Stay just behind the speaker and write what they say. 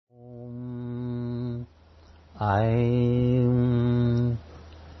ఐం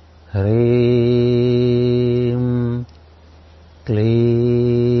హ్రీం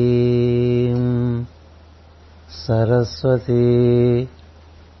క్లీం సరస్వతీ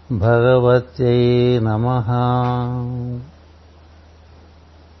భగవత్యై నమః.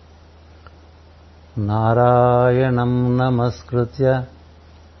 నారాయణం నమస్కృత్య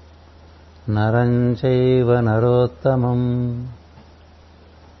నరం చైవ నరోత్తమం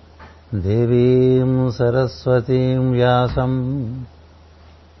దేవీం సరస్వతీం వ్యాసం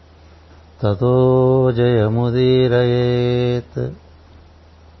తతో జయముదీరయేత్.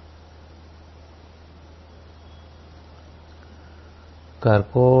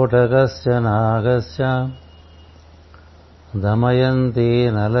 కర్కోటకస్య నాగస్య దమయంతి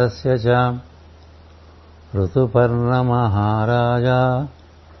నలస్య చ ఋతుపర్ణమహారాజ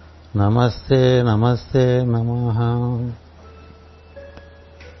నమస్తే నమస్తే నమః.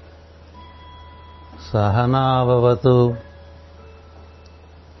 సహనావవతు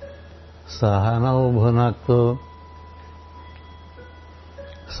సహనౌ భునక్తు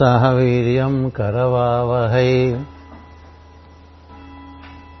సహ వీర్యం కరవావహై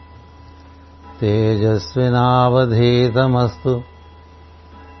తేజస్వినావధీతమస్తు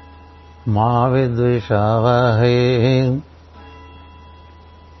మా విద్విషావహై.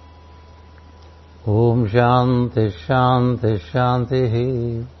 ఓం శాంతి శాంతి శాంతి.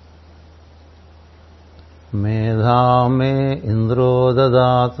 మేధాం మే ఇంద్రో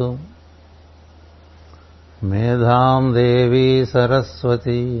దదాతు మేధాం దేవీ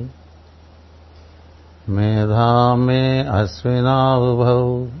సరస్వతి మేధాం మే అశ్వినావుభౌ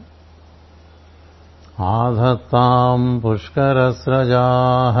ఆధత్తాం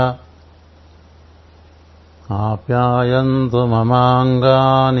పుష్కరస్రజాః ఆప్యాయంతు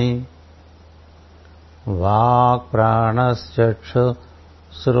మమాంగాని వాక్ ప్రాణశ్చక్షు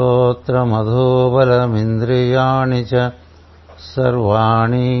శ్రోత్రమధోబలమింద్రియాణి చ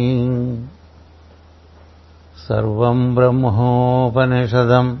సర్వాణి. సర్వం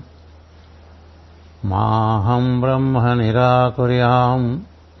బ్రహ్మోపనిషదం మాహం బ్రహ్మ నిరాకుర్యాం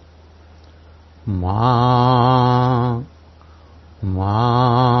మా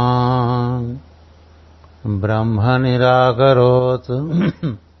బ్రహ్మ నిరాకరోత్.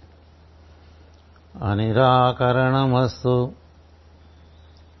 అనిరాకరణమస్తు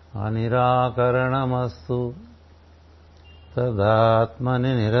అనిరాకరణమస్తు.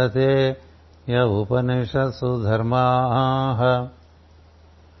 తదాత్మని నిరతే య ఉపనిషత్సు ధర్మాః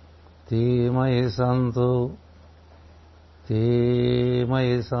తీమయి సంతు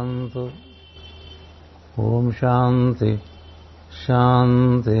తీమయి సంతు. ఓం శాంతి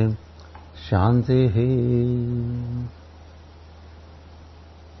శాంతి శాంతి.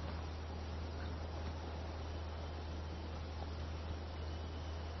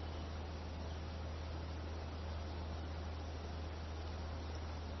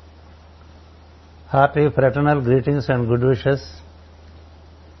 Hearty fraternal greetings and good wishes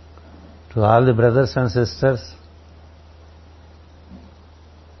to all the brothers and sisters.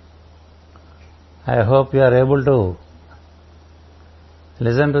 I hope you are able to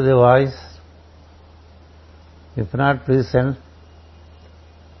listen to the voice. If not, please send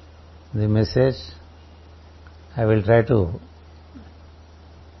the message. I will try to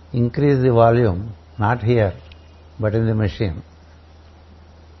increase the volume, not here, but in the machine.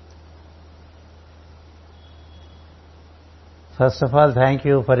 First of all, thank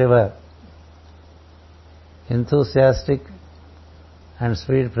you for your enthusiastic and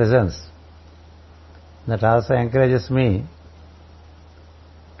sweet presence. That also encourages me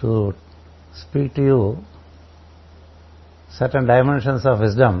to speak to you certain dimensions of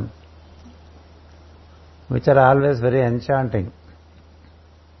wisdom which are always very enchanting.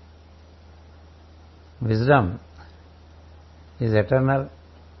 Wisdom is eternal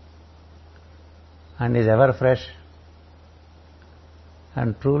and is ever fresh and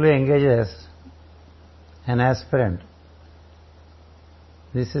truly engages an aspirant.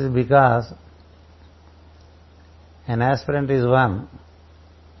 This is because an aspirant is one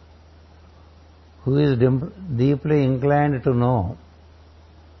who is deeply inclined to know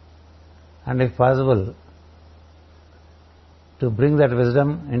and, if possible, to bring that wisdom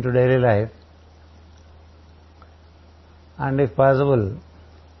into daily life, and, if possible,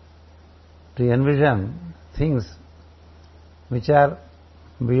 to envision things which are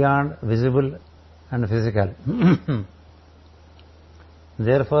beyond visible and physical.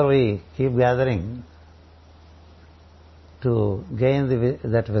 Therefore, we keep gathering to gain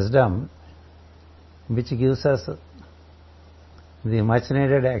that wisdom which gives us the much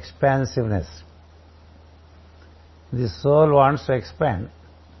needed expansiveness. The soul wants to expand,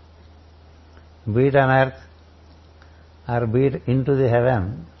 be it on earth or be it into the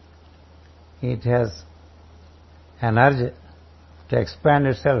heaven, it has an urge to expand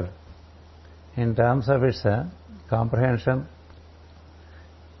itself in terms of its comprehension,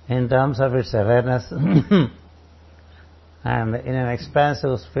 in terms of its awareness, and in an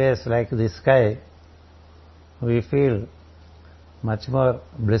expansive space like the sky, we feel much more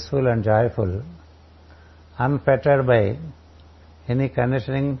blissful and joyful, unfettered by any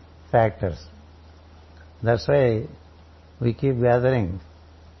conditioning factors. That's why we keep gathering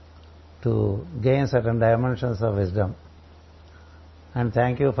to gain certain dimensions of wisdom. And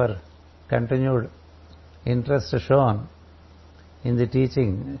thank you for continued interest shown in the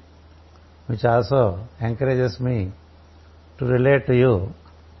teaching, which also encourages me to relate to you.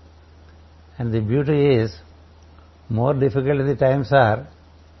 And the beauty is, more difficult the times are,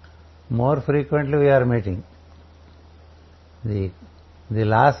 more frequently we are meeting. The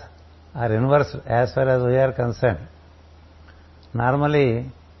laws are inverse as far as we are concerned.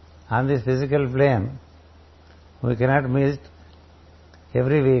 Normally, on this physical plane, we cannot meet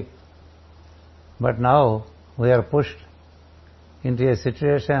every week. But now we are pushed into a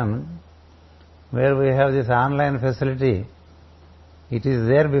situation where we have this online facility. It is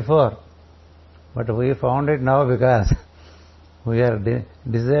there before, but we found it now because we are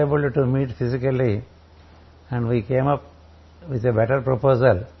disabled to meet physically, and we came up with a better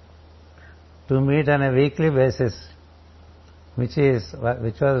proposal to meet on a weekly basis, which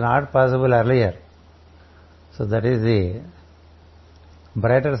was not possible earlier. So that is the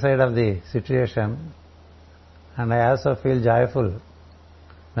brighter side of the situation, and I also feel joyful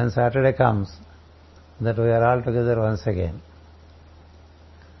when Saturday comes that we are all together once again.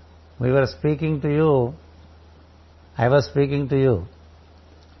 I was speaking to you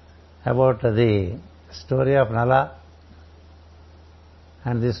about the story of Nala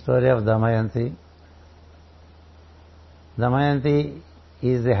and the story of Damayanti. Damayanti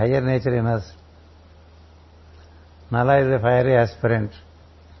is the higher nature in us. Nala is a fiery aspirant.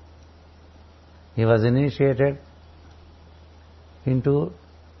 He was initiated into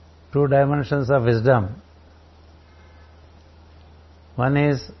 2 dimensions of wisdom. One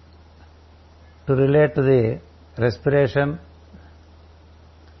is to relate to the respiration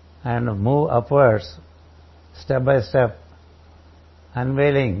and move upwards step by step,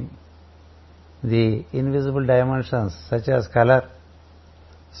 unveiling the invisible dimensions such as color,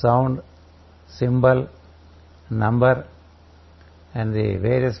 sound, symbol, number, and the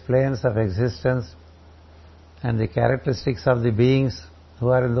various planes of existence and the characteristics of the beings who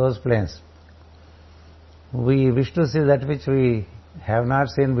are in those planes. We wish to see that which we have not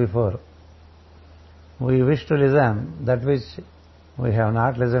seen before. We wish to listen that which we have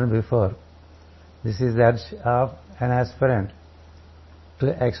not listened before. This is the urge of an aspirant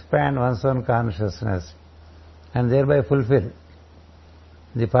to expand one's own consciousness and thereby fulfill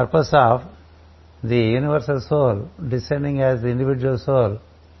the purpose of the universal soul descending as the individual soul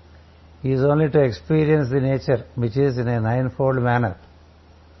is only to experience the nature which is in a 9-fold manner.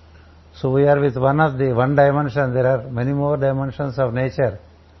 So we are with one dimension. There are many more dimensions of nature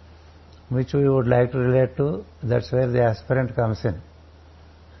which we would like to relate to. That's where the aspirant comes in.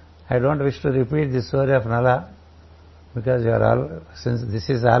 I don't wish to repeat the story of Nala because since this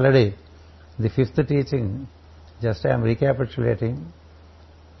is already the 5th teaching, just I am recapitulating.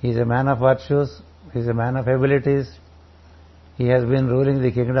 He is a man of virtues, he is a man of abilities. He has been ruling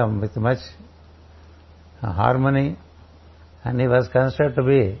the kingdom with much harmony, and he was considered to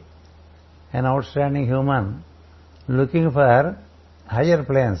be an outstanding human looking for higher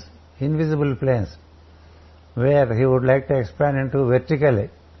planes, invisible planes, where he would like to expand into vertically.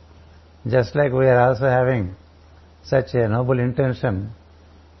 Just like we are also having such a noble intention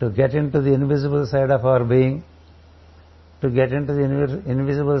to get into the invisible side of our being, to get into the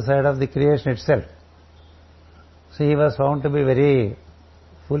invisible side of the creation itself. So he was found to be very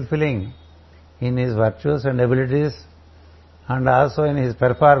fulfilling in his virtues and abilities and also in his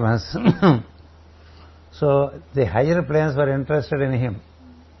performance. So the higher planes were interested in him.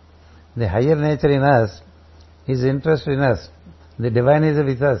 The higher nature in us is interested in us. The divine is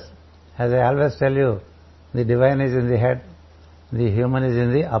with us. As I always tell you, the divine is in the head, the human is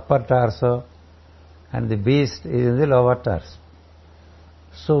in the upper torso, and the beast is in the lower torso.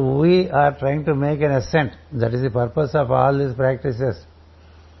 So we are trying to make an ascent. That is the purpose of all these practices.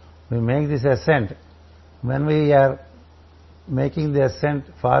 We make this ascent. When we are making the ascent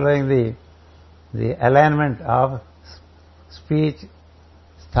following the alignment of speech,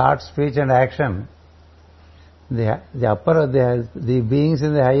 thought, speech and action, the beings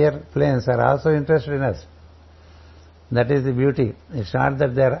in the higher planes are also interested in us. That is the beauty. It's not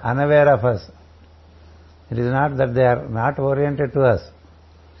that they are unaware of us. It is not that they are not oriented to us.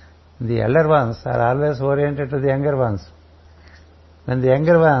 The elder ones are always oriented to the younger ones. When the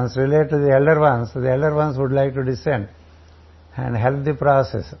younger ones relate to the elder ones would like to descend and help the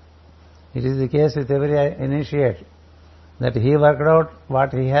process. It is the case with every initiate, that he worked out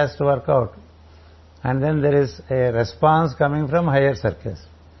what he has to work out, and then there is a response coming from higher circles.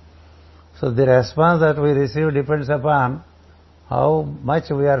 So the response that we receive depends upon how much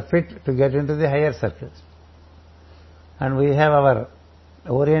we are fit to get into the higher circles. And we have our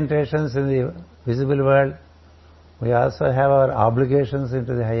orientations in the visible world. We also have our obligations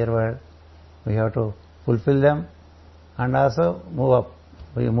into the higher world. We have to fulfill them and also move up.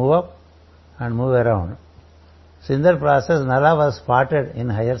 We move up and move around. So in that process, Nala was spotted in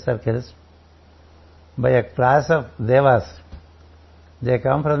higher circles by a class of devas. They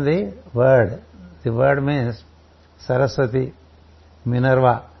come from the word. The word means Saraswati,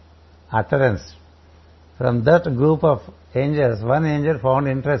 Minerva, utterance. From that group of angels, one angel found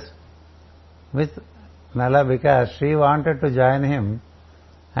interest with Nala because she wanted to join him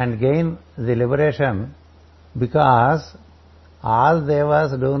and gain the liberation, because all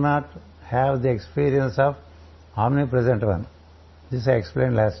devas do not have the experience of omnipresent one. This I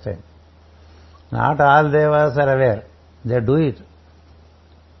explained last time. Not all devas are aware. They do it.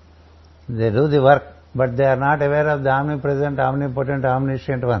 They do the work, but they are not aware of the omnipresent, omnipotent,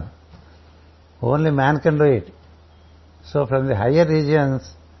 omniscient one. Only man can do it. So from the higher regions,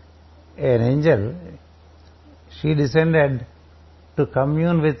 an angel, she descended to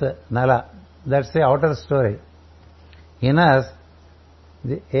commune with Nala. That's the outer story. In us,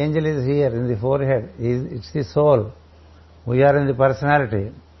 the angel is here in the forehead. It's the soul. We are in the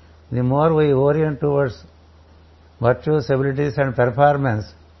personality. The more we orient towards virtues, abilities and performance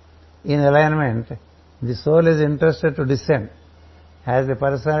in alignment, the soul is interested to descend. As the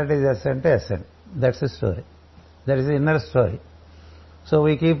personality is ascend to ascend. That's the story. That is the inner story. So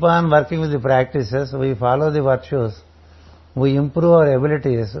we keep on working with the practices, we follow the virtues, we improve our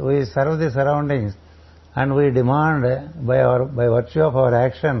abilities, we serve the surroundings, and we demand by virtue of our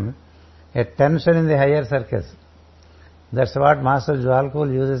action a tension in the higher circles. That's what Master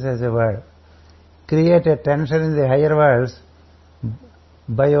Jwalkul uses as a word. Create a tension in the higher worlds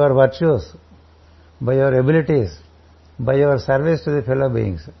by your virtues, by your abilities, by your service to the fellow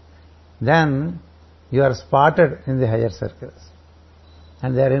beings. Then you are spotted in the higher circles.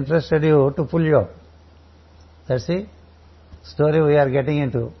 And they are interested you to pull you up. That's the story we are getting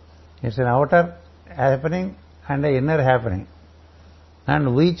into. It's an outer happening and an inner happening.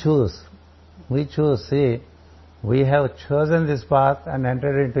 And we choose. See, we have chosen this path and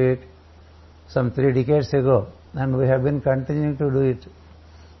entered into it some 3 decades ago. And we have been continuing to do it.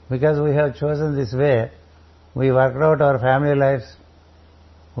 Because we have chosen this way, we worked out our family lives.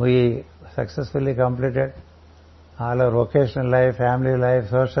 We successfully completed all our vocational life, family life,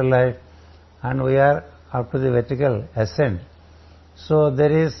 social life, and we are up to the vertical ascent. So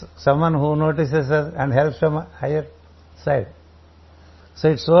there is someone who notices us and helps from higher side. So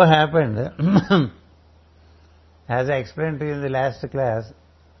it so happened, as I explained to you in the last class,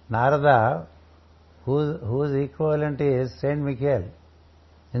 Narada, whose equivalent is Saint Michael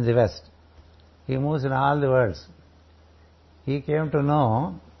in the West. He moves in all the worlds. He came to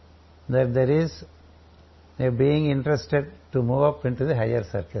know that there is a being interested to move up into the higher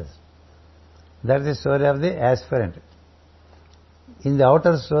circles. That's the story of the aspirant. In the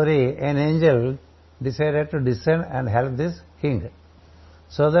outer story, an angel decided to descend and help this king,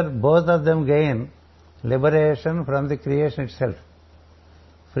 so that both of them gain liberation from the creation itself.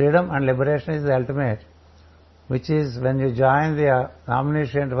 Freedom and liberation is the ultimate, which is when you join the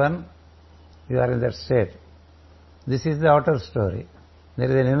omniscient one, you are in that state. This is the outer story. There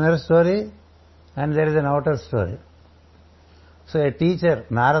is an inner story and there is an outer story. So a teacher,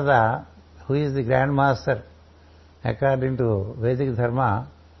 Narada, who is the Grand Master, according to Vedic Dharma,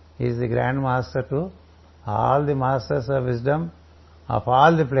 is the Grand Master to all the masters of wisdom of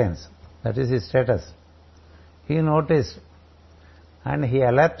all the planes. That is his status. He noticed and he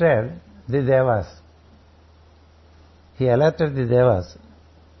alerted the Devas. He alerted the Devas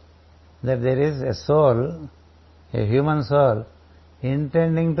that there is a soul, a human soul,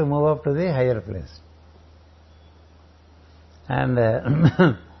 intending to move up to the higher place. And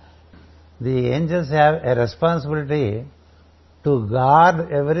the angels have a responsibility to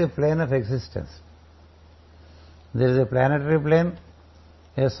guard every plane of existence. There is a planetary plane,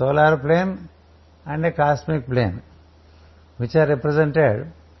 a solar plane, and a cosmic plane, which are represented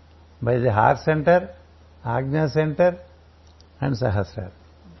by the heart center, Ajna center, and Sahasrara.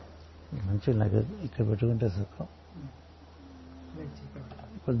 మంచి నాకు ఇక్కడ పెట్టుకుంటే సుఖం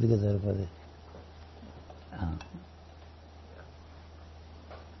కొద్దిగా సరిపోదు.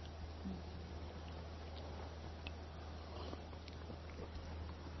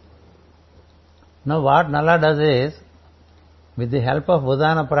 Now what Nala does is, with the help of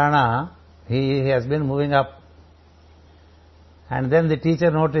Udana Prana, he has been moving up. And then the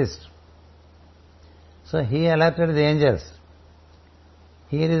teacher noticed. So he alerted the angels.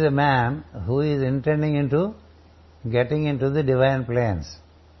 Here is a man who is intending into getting into the divine planes.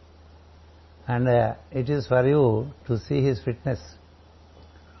 And it is for you to see his fitness.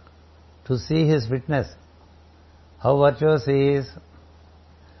 To see his fitness. How virtuous he is,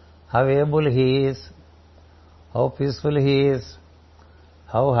 how able he is, how peaceful he is,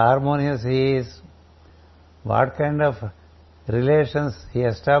 how harmonious he is, what kind of relations he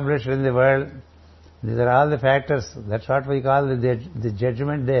established in the world. These are all the factors. That's what we call the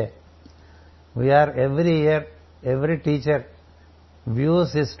judgment day. We are every year, every teacher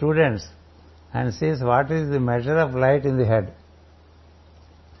views his students and sees what is the measure of light in the head.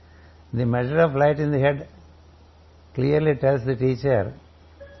 The measure of light in the head clearly tells the teacher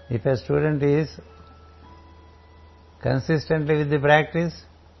if a student is consistently with the practice,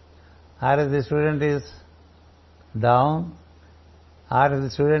 or if the student is down, or if the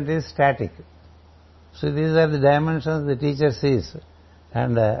student is static. So these are the dimensions the teacher sees.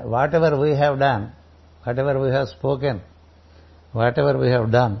 And whatever we have done, whatever we have spoken, whatever we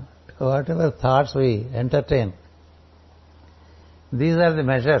have done, whatever thoughts we entertain, these are the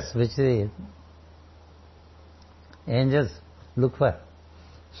measures which the angels look for.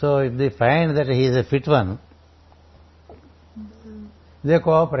 So if they find that he is a fit one, they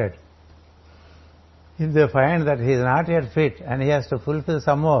cooperate. If they find that he is not yet fit and he has to fulfill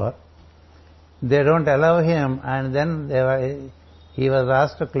some more, they don't allow him, and then he was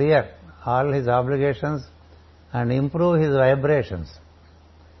asked to clear all his obligations and improve his vibrations.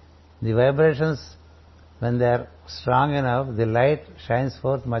 The vibrations, when they are strong enough, the light shines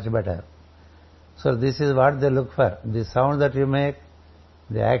forth much better. So this is what they look for. The sound that you make,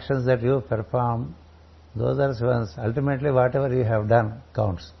 the actions that you perform, those are ones. Ultimately, whatever you have done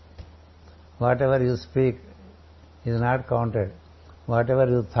counts. Whatever you speak is not counted. Whatever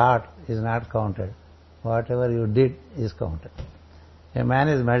you thought is not counted. Whatever you did is counted. A man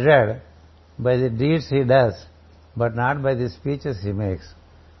is measured by the deeds he does, but not by the speeches he makes.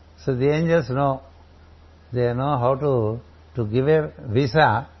 So the angels know. They know how to give a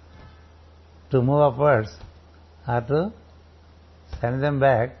visa to move upwards or to send them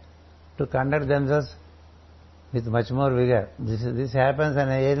back to conduct themselves with much more vigor. This happens on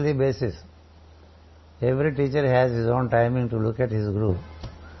a yearly basis. Every teacher has his own timing to look at his group.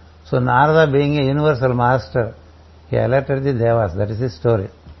 So Narada, being a universal master, he alerted the Devas. That is his story.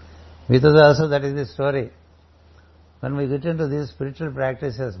 With us also, that is the story. When we get into these spiritual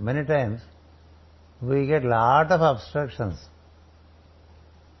practices, many times we get lot of obstructions.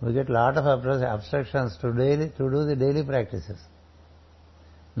 We get lot of obstructions to do the daily practices.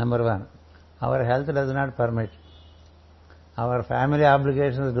 Number one, our health does not permit. Our family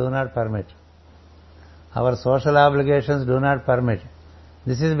obligations do not permit. Our social obligations do not permit.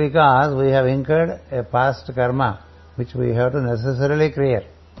 This is because we have incurred a past karma which we have to necessarily clear.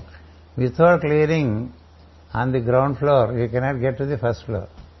 Without clearing on the ground floor, you cannot get to the first floor.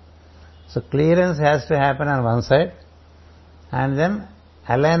 So clearance has to happen on one side, and then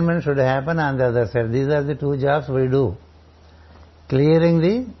alignment should happen on the other side. These are the two jobs we do. Clearing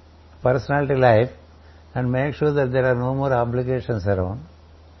the personality life and make sure that there are no more obligations around.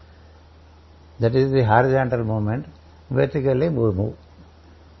 That is the horizontal movement. Vertically we move.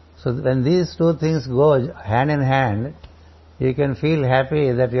 So when these two things go hand in hand, you can feel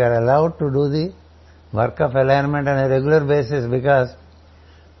happy that you are allowed to do the work of alignment on a regular basis, because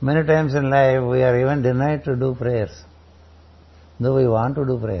many times in life we are even denied to do prayers, though we want to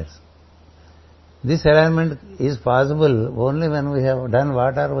do prayers. This alignment is possible only when we have done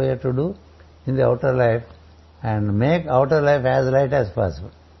what are we have to do in the outer life and make outer life as light as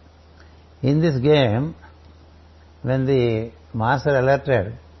possible. In this game, when the master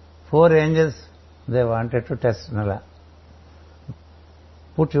alerted, 4 angels, they wanted to test Nala.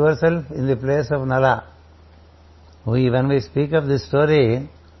 Put yourself in the place of Nala. When we speak of this story,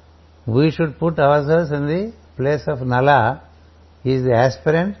 we should put ourselves in the place of Nala. He is the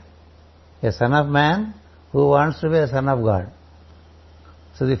aspirant, a son of man who wants to be a son of God.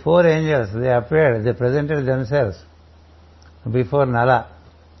 So the 4 angels, they appeared, they presented themselves before Nala.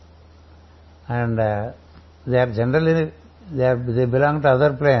 And they are generally, they belong to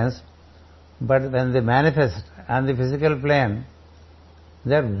other planes, but when they manifest on the physical plane,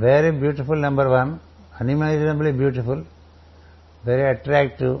 they are very beautiful, number one, unimaginably beautiful, very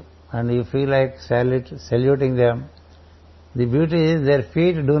attractive, and you feel like saluting them. The beauty is their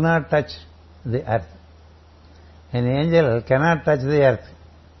feet do not touch the earth. An angel cannot touch the earth.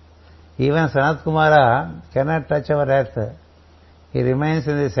 Even Sanat Kumara cannot touch our earth. He remains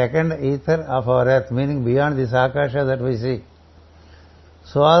in the second ether of our earth, meaning beyond this Akasha that we see.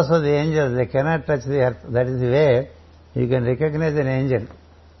 So also the angels, they cannot touch the earth. That is the way you can recognize an angel.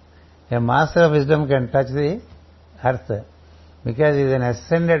 A master of wisdom can touch the earth because he is an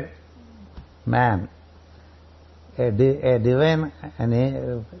ascended man, a divine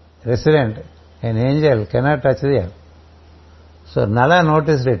resident. An angel cannot touch the earth. So Nala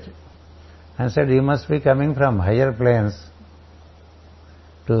noticed it and said, you must be coming from higher planes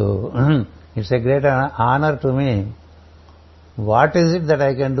to it's a great honor to me. What is it that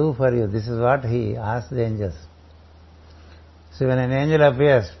I can do for you? This is what he asked the angels. So when an angel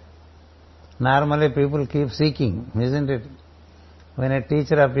appears, normally people keep seeking, isn't it? When a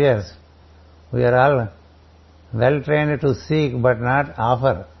teacher appears, we are all well trained to seek but not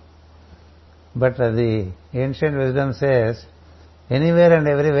offer. But the ancient wisdom says, anywhere and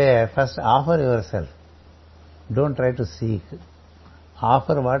everywhere, first offer yourself. Don't try to seek.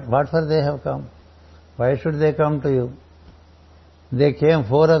 Offer what for they have come. Why should they come to you? They came,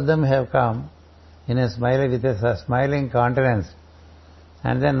 4 of them have come with a smiling countenance.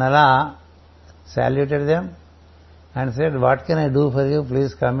 And then Nala saluted them and said, what can I do for you?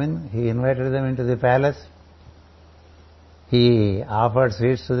 Please come in. He invited them into the palace. He offered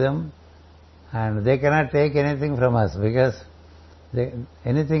sweets to them. And they cannot take anything from us because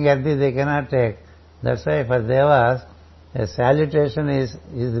anything earthy they cannot take. That's why for Devas, a salutation is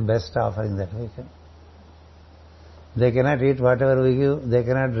the best offering that we can. They cannot eat whatever we give. They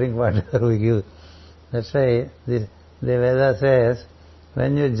cannot drink whatever we give. That's why the Veda says,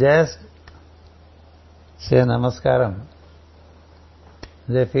 when you just say Namaskaram,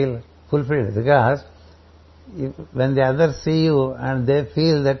 they feel fulfilled. Because when the others see you and they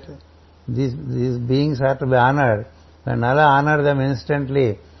feel that these beings are to be honored, when Allah honored them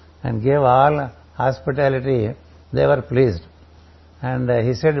instantly and gave all hospitality, they were pleased. And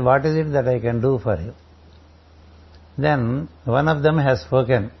he said, what is it that I can do for you? Then one of them has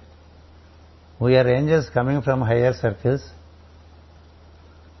spoken. We are angels coming from higher circles,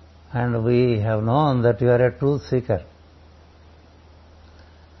 and we have known that you are a truth seeker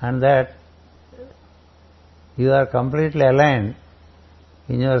and that you are completely aligned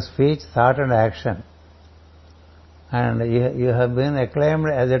in your speech, thought and action. And you have been acclaimed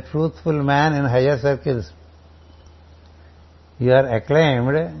as a truthful man in higher circles. You are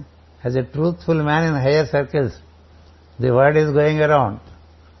acclaimed as a truthful man in higher circles. The word is going around.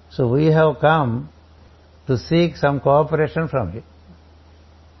 So we have come to seek some cooperation from you.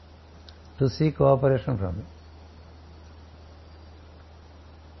 To seek cooperation from you.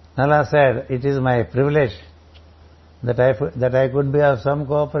 Nala said, it is my privilege that I could be of some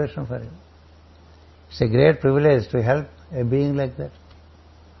cooperation for you. It's a great privilege to help a being like that.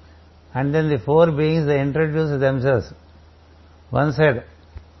 And then the 4 beings, they introduced themselves. One said,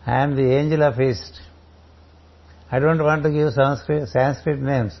 I am the angel of East. I don't want to give Sanskrit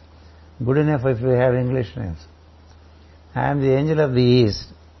names. Good enough if you have English names. I am the angel of the East.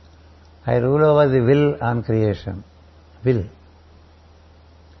 I rule over the will on creation. Will.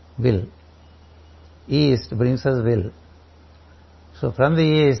 East brings us will. So from the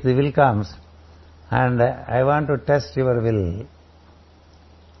East the will comes, and I want to test your will.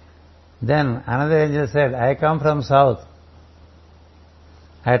 Then another angel said, I come from South.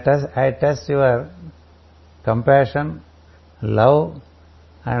 I test your compassion, love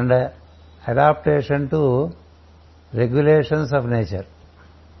and adaptation to regulations of nature.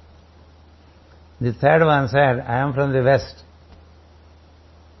 The third one said, I am from the West.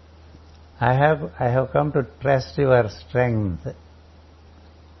 I have come to test your strength.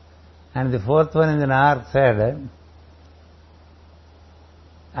 And the 4th one in the North said,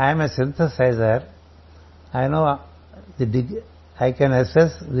 I am a synthesizer. I know I can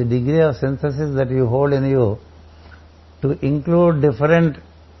assess the degree of synthesis that you hold in you to include different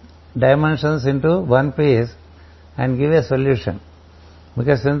dimensions into one piece and give a solution.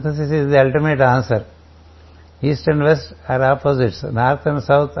 Because synthesis is the ultimate answer. East and West are opposites. North and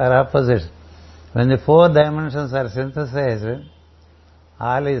South are opposites. When the 4 dimensions are synthesized,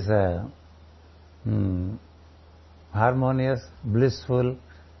 all is harmonious, blissful,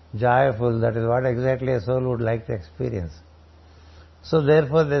 joyful. That is what exactly a soul would like to experience. So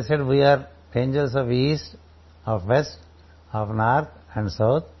therefore they said, we are angels of East, of West, of North and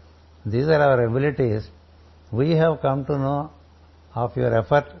South. These are our abilities. We have come to know of your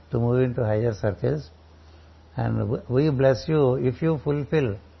effort to move into higher circles, and we bless you if you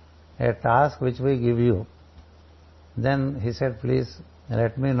fulfill a task which we give you, then he said, please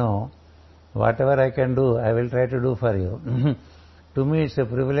let me know. Whatever I can do, I will try to do for you. To me, it's a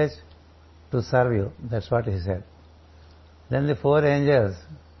privilege to serve you. That's what he said. Then the 4 angels,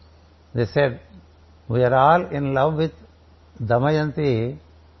 they said, we are all in love with Damayanti,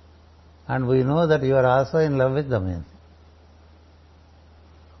 and we know that you are also in love with Damayanti.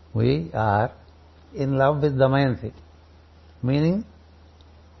 We are in love with Damayanti. Meaning,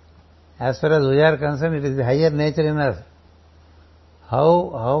 as far as we are concerned, it is the higher nature in us.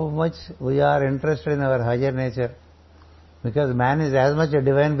 How much we are interested in our higher nature. Because man is as much a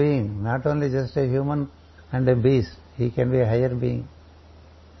divine being, not only just a human and a beast. He can be a higher being.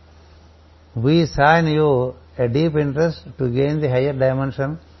 We saw in you a deep interest to gain the higher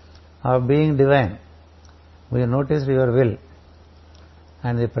dimension of being divine. We noticed your will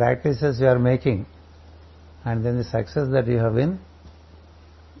and the practices you are making, and then the success that you have been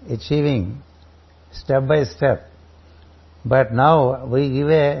achieving step by step. But now we give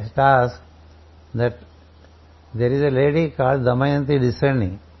a task that there is a lady called Damayanti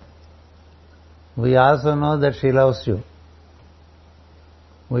descending. We also know that she loves you.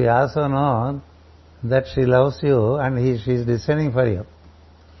 We also know that she loves you and she is descending for you.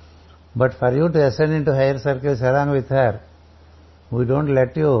 But for you to ascend into higher circles along with her, we don't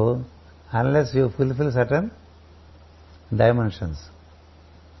let you unless you fulfill certain dimensions.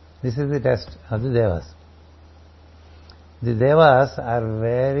 This is the test of the Devas. The Devas are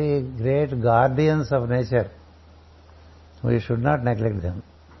very great guardians of nature. We should not neglect them.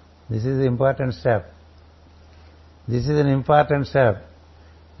 This is the important step. This is an important step,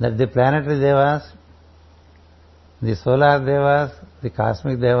 that the planetary Devas, the solar Devas, the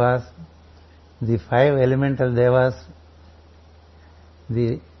cosmic Devas, the 5 elemental Devas,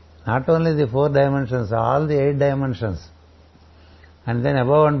 not only the 4 dimensions, all the 8 dimensions, and then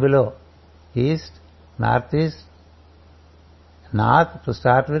above and below, east, northeast, north to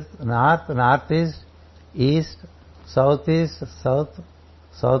start with, north, northeast, east, southeast, south,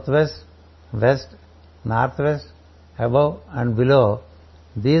 southwest, west, northwest, above and below.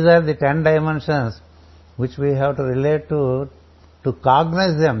 These are the 10 dimensions which we have to relate to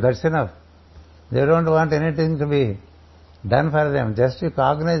cognize them. That's enough. They don't want anything to be done for them. Just to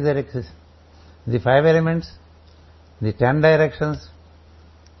cognize their existence. The 5 elements, the 10 directions,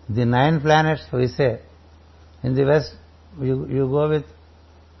 the 9 planets, we say. In the west, you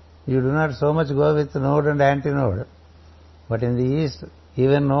do not so much go with node and antinode. But in the east,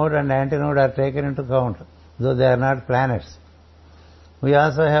 even node and antinode are taken into account, though they are not planets. We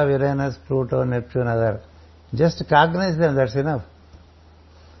also have Uranus, Pluto, Neptune, other. Just cognize them, that's enough.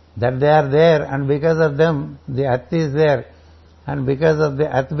 That they are there, and because of them, the earth is there, and because of the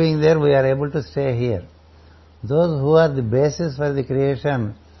earth being there, we are able to stay here. Those who are the basis for the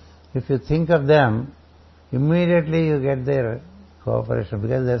creation, if you think of them, immediately you get their cooperation,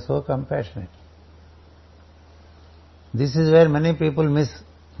 because they are so compassionate. This is where many people miss.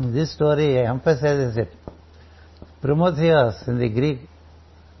 This story emphasizes it. Prometheus, in the Greek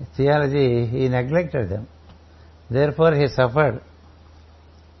theology, he neglected them. Therefore he suffered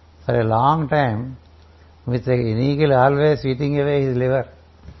for a long time with an eagle always eating away his liver.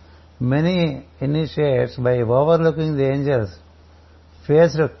 Many initiates, by overlooking the angels,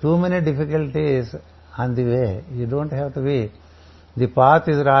 faced too many difficulties on the way. You don't have to be. The path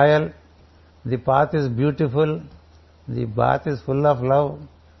is royal, the path is beautiful, the path is full of love,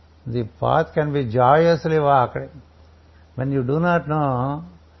 the path can be joyously walked. When you do not know,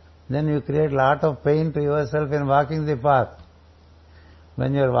 then you create a lot of pain to yourself in walking the path.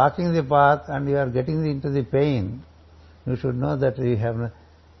 When you are walking the path and you are getting into the pain, you should know that you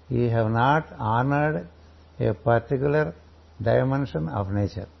have not honored a particular dimension of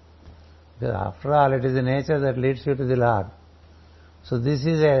nature. Because after all, it is the nature that leads you to the Lord. So this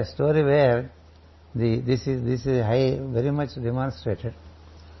is a story where this is very much demonstrated.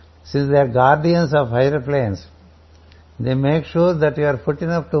 Since they are guardians of higher planes, they make sure that you are fit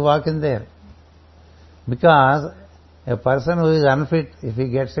enough to walk in there. Because a person who is unfit, if he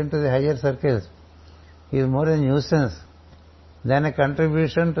gets into the higher circles, he is more a nuisance than a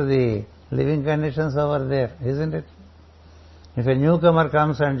contribution to the living conditions over there, isn't it? If a newcomer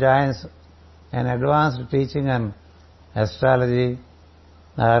comes and joins an advanced teaching on astrology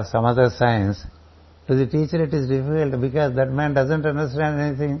or some other science, to the teacher it is difficult, because that man doesn't understand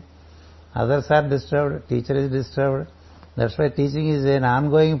anything. Others are disturbed, teacher is disturbed. That's why teaching is an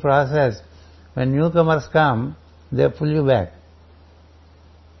ongoing process. When newcomers come, they pull you back.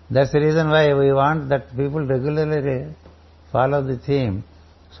 That's the reason why we want that people regularly follow the theme,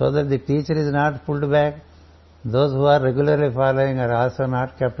 so that the teacher is not pulled back Those who are regularly following are also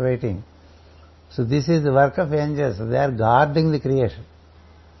not kept waiting. So this is the work of angels. They are guarding the creation.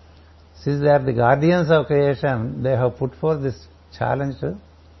 Since they are the guardians of creation, they have put forth this challenge to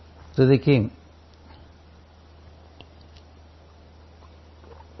the king.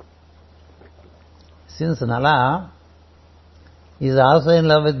 Since Nala is also in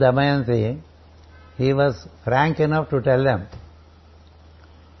love with Damayanti, he was frank enough to tell them,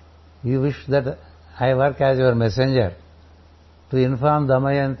 you wish that I work as your messenger to inform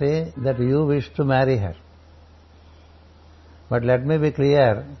Damayanti that you wish to marry her. But let me be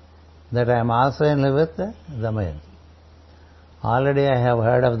clear that I am also in love with Damayanti. Already I have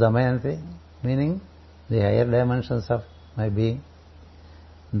heard of Damayanti, meaning the higher dimensions of my being.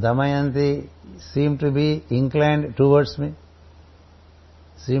 Damayanti seemed to be inclined towards me.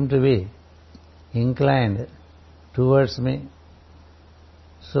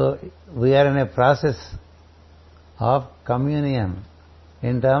 So we are in a process of communion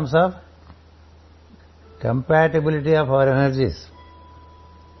in terms of compatibility of our energies.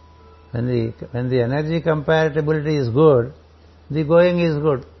 When the energy compatibility is good, the going is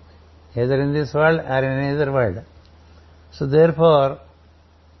good, either in this world or in any other world. So therefore,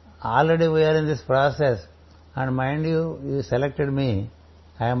 already we are in this process, and mind you, you selected me.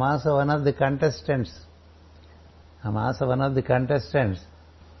 I am also one of the contestants.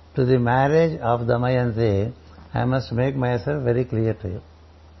 To the marriage of Damayanti. I must make myself very clear to you.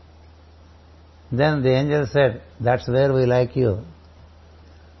 Then the angel said, that's where we like you.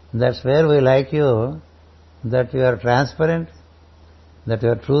 That you are transparent, that you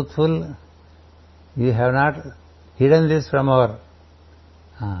are truthful. You have not hidden this from our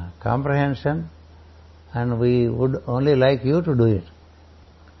comprehension, and we would only like you to do it.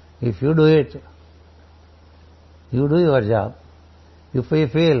 If you do it, you do your job. If we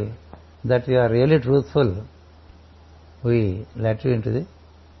feel that you are really truthful, we let you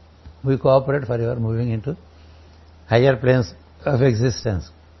we cooperate for your moving into higher planes of existence.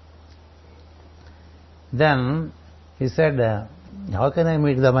 Then he said, how can I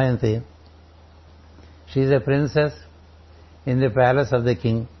meet Damayanti? She is a princess in the palace of the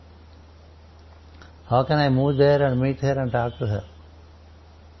king. How can I move there and meet her and talk to her?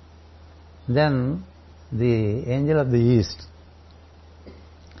 Then the angel of the east,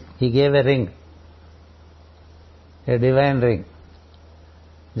 he gave a ring, a divine ring.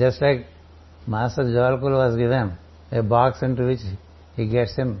 Just like Master Jawalkul was given a box into which he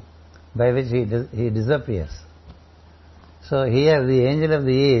gets in, by which he disappears. So here the angel of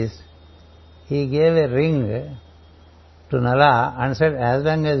the east, he gave a ring to Nala and said, as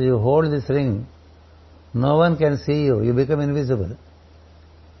long as you hold this ring, no one can see you. You become invisible.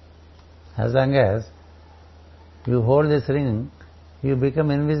 As long as you hold this ring, you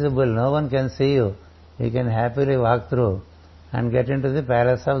become invisible. No one can see you. You can happily walk through and get into the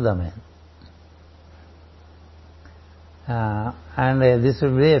palace of Damayanti. And this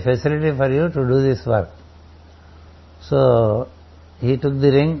will be a facility for you to do this work. So he took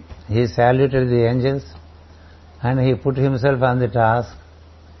the ring, he saluted the angels, and he put himself on the task.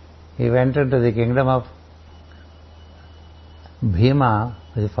 He went into the kingdom of Bhima,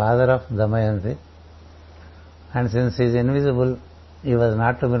 the father of Damayanti, and since he is invisible, he was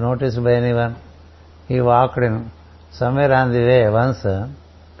not to be noticed by anyone. He walked in. Somewhere on the way, once the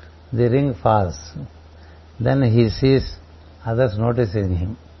ring falls. Then he sees others noticing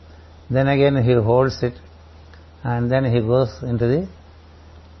him. Then again he holds it, and then he goes into the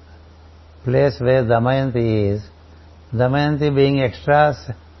place where Damayanti is. Damayanti being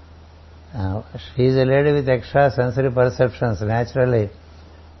she is a lady with extra sensory perceptions naturally,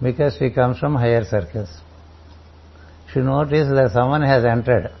 because she comes from higher circles. She noticed that someone has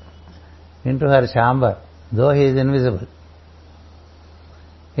entered into her chamber, though he is invisible.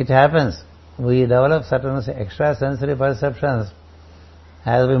 It happens. We develop certain extra sensory perceptions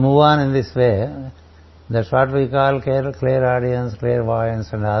as we move on in this way. That's what we call clairaudience, clairvoyance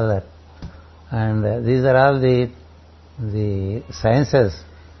and all that. And these are all the sciences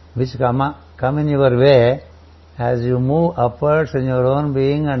which come in your way as you move upwards in your own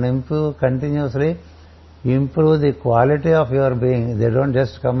being and continuously improve the quality of your being. They don't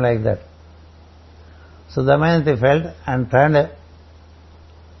just come like that. So Damayanti felt and turned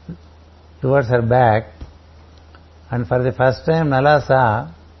towards her back, and for the first time Nala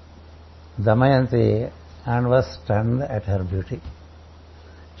saw Damayanti and was stunned at her beauty.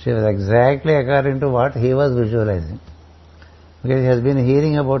 She was exactly according to what he was visualizing, because he has been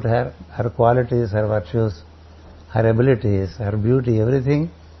hearing about her qualities, her virtues, her abilities, her beauty, everything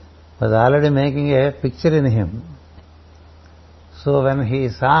was already making a picture in him. So when he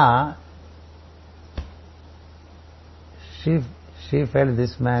saw She felt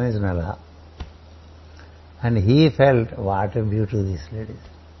this man is Nala. And he felt, what a beauty this lady is.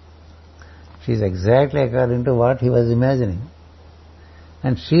 She is exactly according to what he was imagining.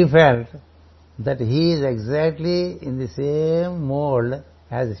 And she felt that he is exactly in the same mold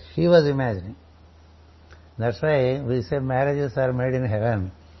as she was imagining. That's why we say marriages are made in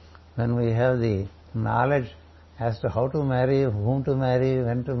heaven. When we have the knowledge as to how to marry, whom to marry,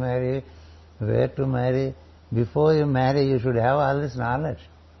 when to marry, where to marry. Before you marry, you should have all this knowledge.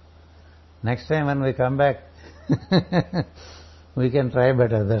 Next time when we come back, we can try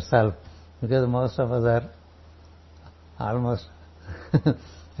better, that's all. Because most of us are almost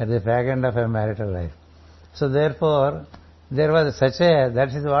at the fag end of a marital life. So therefore, there was that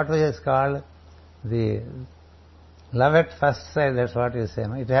is what is called the love at first sight, that's what you say.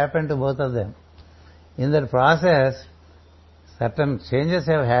 It happened to both of them. In that process, certain changes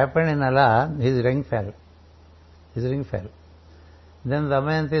have happened in Allah. His ring fell. Then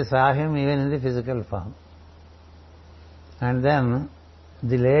Damayanti saw him even in the physical form. And then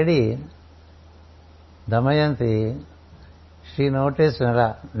the lady, Damayanti, she noticed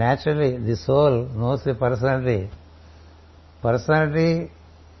Nala. Naturally, the soul knows the personality. Personality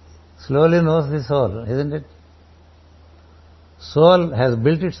slowly knows the soul, isn't it? Soul has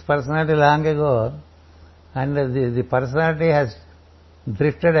built its personality long ago, and the personality has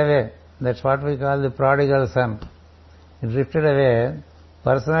drifted away. That's what we call the prodigal son. It drifted away.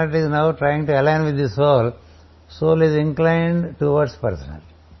 Personality is now trying to align with the soul. Soul is inclined towards personality.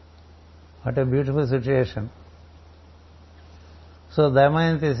 What a beautiful situation. So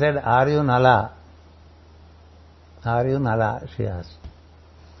Damayanti said, "Are you Nala?" "Are you Nala?" she asked.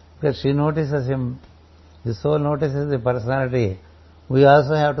 Because she notices him. The soul notices the personality. We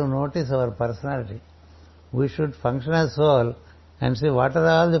also have to notice our personality. We should function as soul and see what are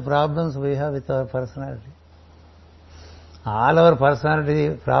all the problems we have with our personality. All our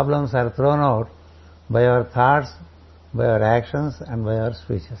personality problems are thrown out by our thoughts, by our actions and by our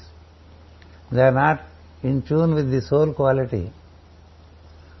speeches. They are not in tune with the soul quality.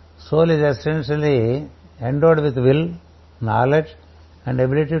 Soul is essentially endowed with will, knowledge and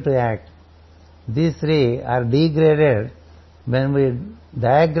ability to act. These three are degraded when we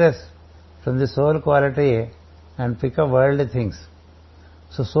digress from the soul quality and pick up worldly things.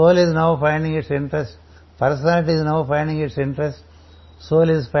 So soul is now finding its interest, personality is now finding its interest, soul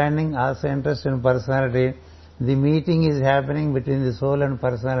is finding also interest in personality. The meeting is happening between the soul and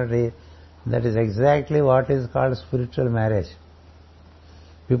personality. That is exactly what is called spiritual marriage.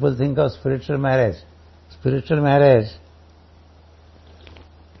 People think of spiritual marriage. Spiritual marriage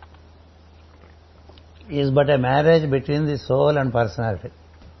is but a marriage between the soul and personality.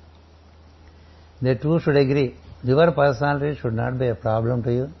 The two should agree. Your personality should not be a problem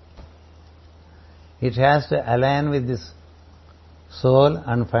to you. It has to align with this soul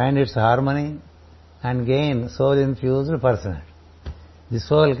and find its harmony and gain soul-infused personality. The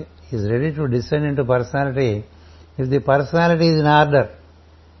soul is ready to descend into personality. If the personality is in order,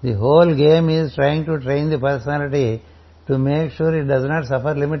 the whole game is trying to train the personality to make sure it does not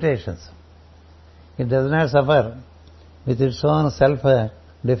suffer limitations. It does not suffer with its own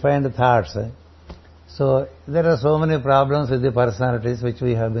self-defined thoughts. So there are so many problems with the personalities which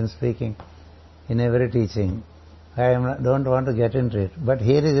we have been speaking in every teaching. Don't want to get into it. But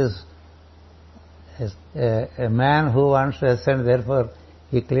here is a man who wants to ascend, therefore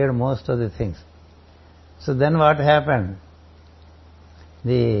he cleared most of the things. So then what happened?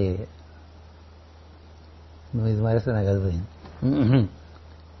 Then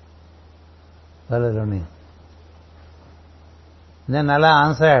Allah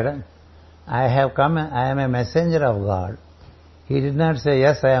answered, I have come, I am a messenger of God. He did not say,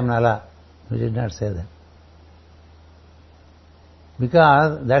 yes, I am Nala. He did not say that.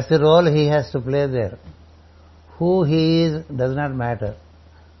 Because that's the role he has to play there. Who he is does not matter.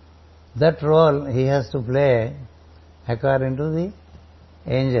 That role he has to play according to the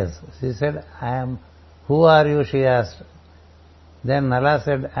angels. She said, who are you? She asked. Then Nala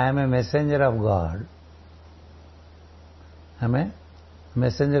said, I am a messenger of God. I am a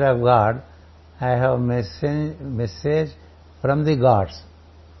messenger of God. I have a message from the gods.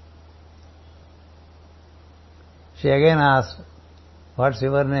 She again asked, what's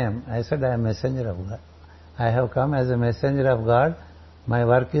your name? I said, I am a messenger of God. I have come as a messenger of God. My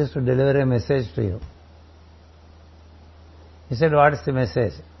work is to deliver a message to you. He said, what is the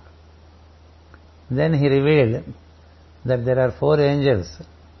message? Then he revealed that there are 4 angels,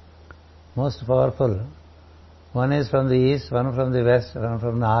 most powerful. One is from the east, one from the west, one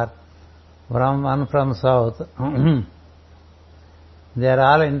from north, one from south. They are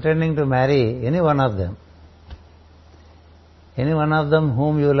all intending to marry any one of them. any one of them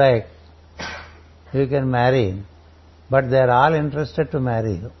whom you like, you can marry, but they are all interested to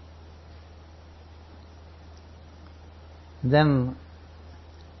marry you. Then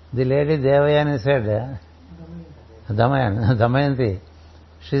the lady Devayani said, Damayanti,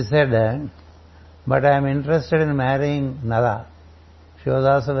 she said, but I am interested in marrying Nala. She was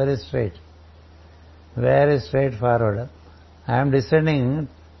also very straightforward. I have descended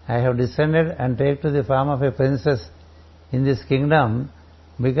and take to the form of a princess in this kingdom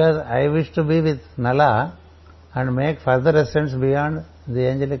because I wish to be with Nala and make further ascents beyond the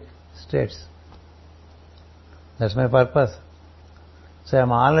angelic states. That's my purpose. So I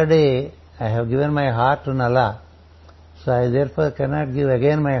have given my heart to Nala, so I therefore cannot give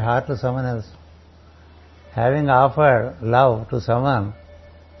again my heart to someone else. Having offered love to someone,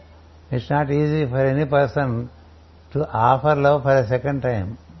 it's not easy for any person to offer love for a second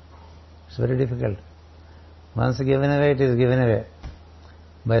time. It's very difficult. Once given away, it is given away.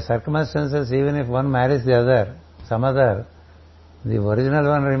 By circumstances, even if one marries some other, the original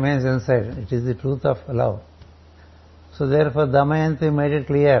one remains inside. It is the truth of love. So therefore Damayanti made it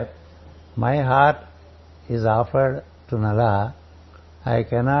clear, my heart is offered to Nala, I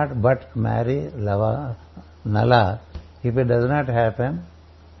cannot but marry Nala. If it does not happen,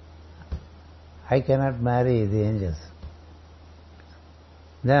 I cannot marry the angels.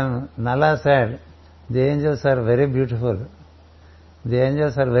 Then Nala said, the angels are very beautiful, the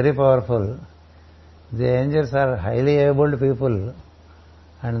angels are very powerful, the angels are highly abled people,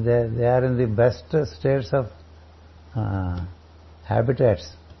 and they are in the best states of habitats.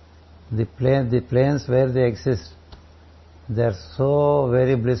 The planes where they exist, they are so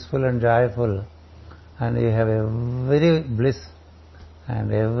very blissful and joyful, and you have every bliss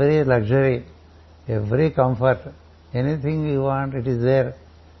and every luxury, every comfort, anything you want, it is there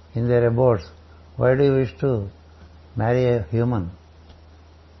in their abodes. Why do you wish to marry a human?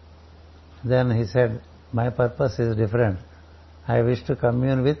 Then he said, my purpose is different. I wish to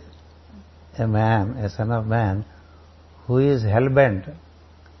commune with a man, a son of man, who is hell-bent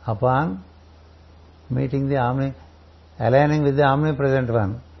upon aligning with the omnipresent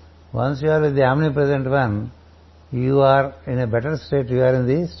one. Once you are with the omnipresent one, you are in a better state. You are in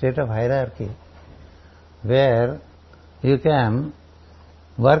the state of hierarchy, where you can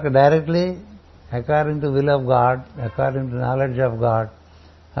work directly according to will of God, according to knowledge of God,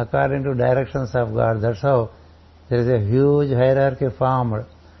 according to directions of God. That's how there is a huge hierarchy formed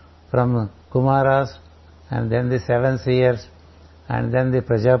from Kumaras, and then the 7 seers, and then the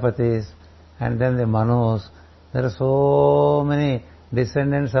Prajapatis, and then the Manus. There are so many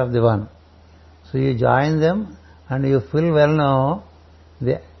descendants of the one. So you join them and you full well know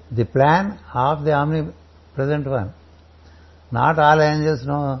the plan of the omnipresent one. Not all angels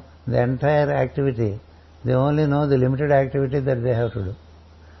know the entire activity. They only know the limited activity that they have to do.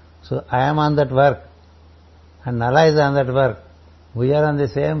 So I am on that work and Nala is on that work. We are on the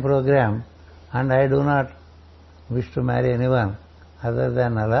same program, and I do not wish to marry anyone other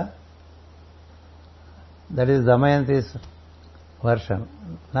than Nala. That is Damayanti's version.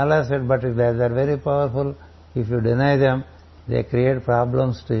 Nala said, but if they are very powerful, if you deny them, they create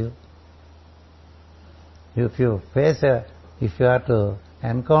problems to you. If you are to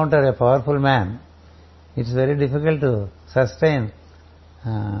encounter a powerful man, it's very difficult to sustain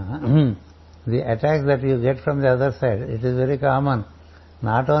the attacks that you get from the other side. It is very common,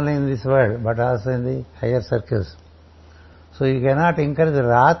 not only in this world, but also in the higher circles. So you cannot incur the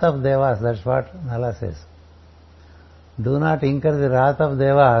wrath of Devas. That's what Nala says. Do not incur the wrath of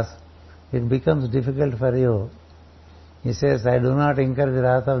Devas. It becomes difficult for you. He says, I do not incur the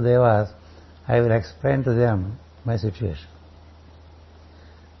wrath of Devas. I will explain to them my situation.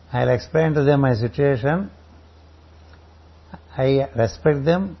 I will explain to them my situation. I respect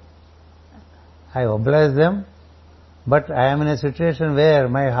them. I oblige them. But I am in a situation where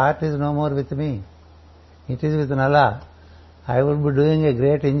my heart is no more with me. It is with Nala. I would be doing a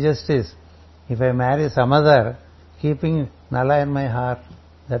great injustice if I marry some other, keeping Nala in my heart.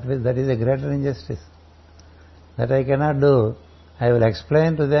 That is a greater injustice. That I cannot do. I will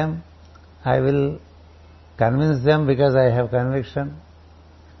explain to them. I will convince them because I have conviction.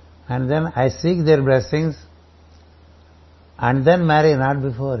 And then I seek their blessings and then marry, not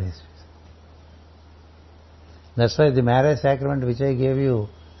before. That's why the marriage sacrament which I gave you,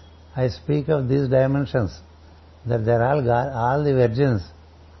 I speak of these dimensions, that all the virgins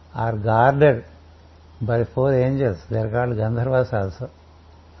are guarded by 4 angels. They are called Gandharvas also.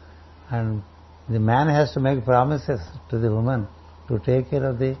 And the man has to make promises to the woman to take care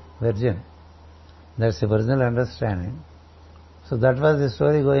of the virgin. That's the original understanding. So that was the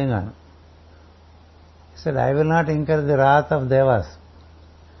story going on. said, I will not incur the wrath of Devas.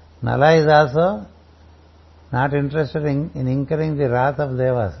 Nala is also not interested in incurring the wrath of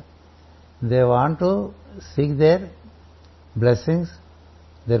Devas. They want to seek their blessings,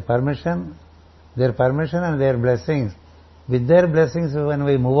 their permission and their blessings. With their blessings, when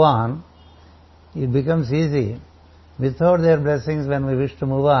we move on, it becomes easy. Without their blessings, when we wish to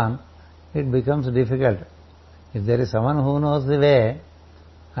move on, it becomes difficult. If there is someone who knows the way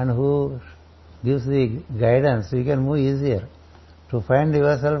and who gives the guidance, you can move easier. To find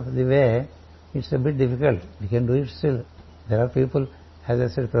yourself the way, it's a bit difficult. You can do it still. There are people, as I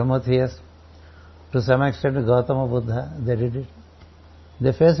said, Prometheus, to some extent Gautama Buddha, they did it.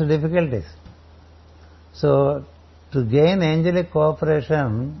 They faced difficulties. So, to gain angelic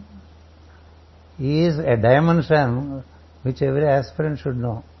cooperation is a dimension which every aspirant should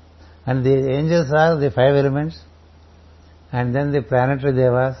know. And the angels are the 5 elements, and then the planetary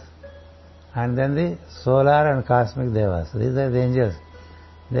devas, and then the solar and cosmic devas. These are the angels.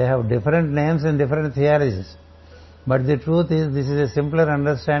 They have different names in different theologies. But the truth is, this is a simpler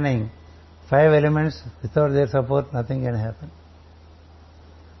understanding. 5 elements, without their support, nothing can happen.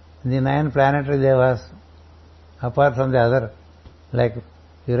 The 9 planetary devas, apart from the other, like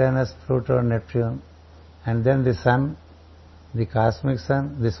Uranus, Pluto, Neptune, and then the sun, the cosmic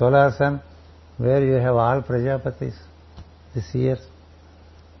sun, the solar sun, where you have all Prajapatis, the seers,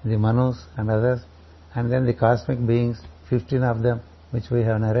 the Manus and others, and then the cosmic beings, 15 of them, which we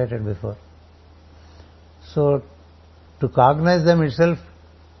have narrated before. So, to cognize them itself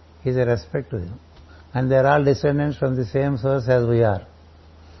is a respect to them. And they are all descendants from the same source as we are.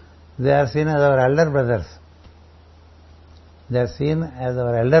 They are seen as our elder brothers. They are seen as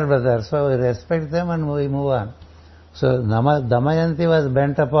our elder brothers, so we respect them and we move on. So, Damayanti was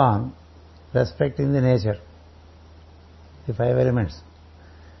bent upon respecting the nature, the 5 elements,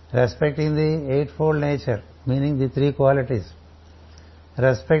 respecting the eightfold nature, meaning the 3 qualities,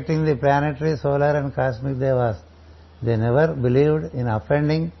 respecting the planetary, solar and cosmic devas. They never believed in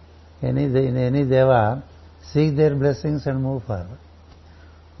offending any deva, seek their blessings and move forward.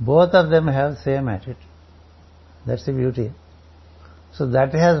 Both of them have same attitude. That's the beauty. So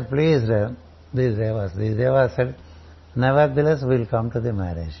that has pleased these devas. These devas said, nevertheless we will come to the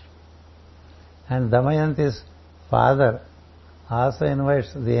marriage. And Damayanti's father also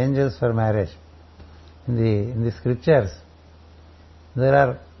invites the angels for marriage. In the scriptures, there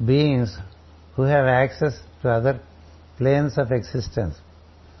are beings who have access to other planes of existence.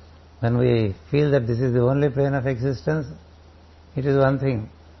 When we feel that this is the only plane of existence, it is one thing.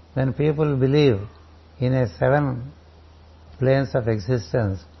 When people believe in a 7 planes of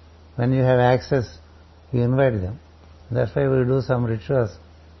existence, when you have access, you invite them. That's why we do some rituals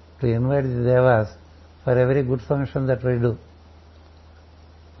to invite the devas for every good function that we do,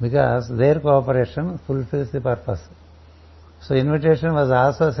 because their cooperation fulfills the purpose. So invitation was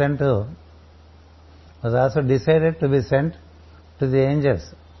also decided to be sent to the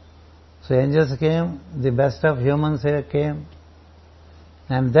angels. So angels came, the best of humans here came,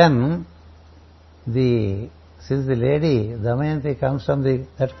 and then since the lady Damayanti comes from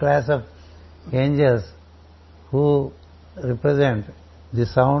that class of angels who represent the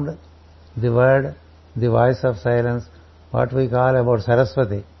sound, the word, the voice of silence, what we call about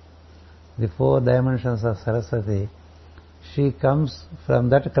Saraswati, the 4 dimensions of Saraswati, she comes from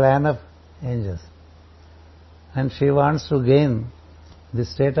that clan of angels. And she wants to gain the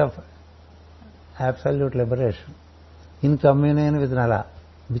state of absolute liberation in communion with Nala,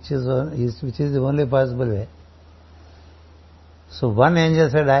 which is the only possible way. So one angel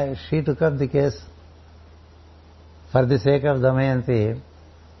said, she took up the case for the sake of Damayanti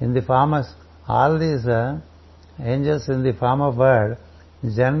in the form of all these angels in the form of bird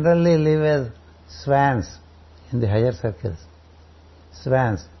generally live as swans in the higher circles.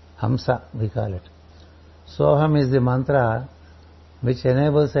 Swans, Hamsa we call it. Soham is the mantra which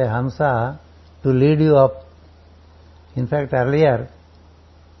enables a Hamsa to lead you up. In fact, earlier,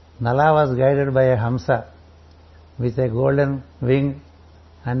 Nala was guided by a Hamsa with a golden wing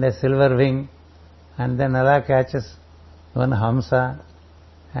and a silver wing, and then Nala catches one Hamsa,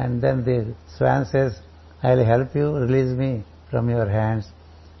 and then the swan says, I will help you, release me from your hands.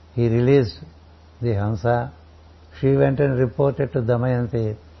 He released the Hamsa. She went and reported to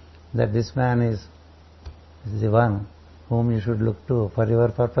Damayanti that this man is the one whom you should look to for your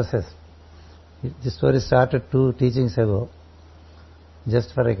purposes. This story started 2 teachings ago,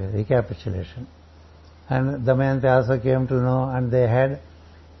 just for a recapitulation. And Damayanti also came to know, and they had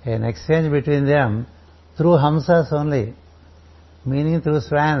an exchange between them through Hamsas only, meaning through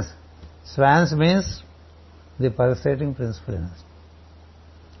swans. Swans means the pulsating principle in us.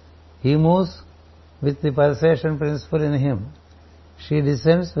 He moves, with the pulsation principle in him. She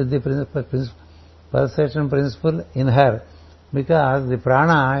descends with the pulsation principle in her, because the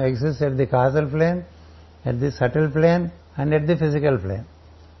prana exists at the causal plane, at the subtle plane, and at the physical plane.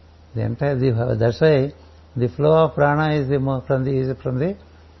 That's why the flow of prana is from the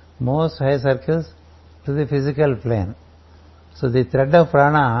most high circles to the physical plane. So the thread of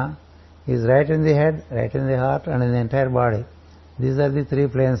prana is right in the head, right in the heart, and in the entire body. These are the three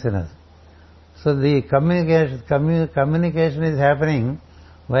planes in us. So the communication is happening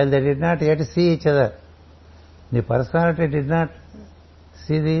while they did not yet see each other. The personality did not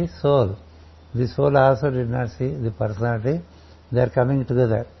see the soul. The soul also did not see the personality. They are coming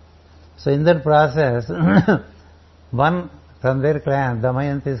together. So in that process, one from their clan,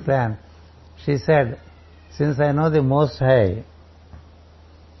 Damayanti's clan, she said, since I know the Most High,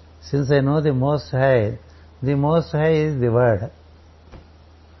 is the Word.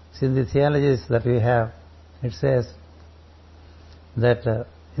 See, in the theologies that we have, it says that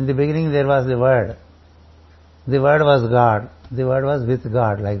in the beginning there was the Word. The Word was God. The Word was with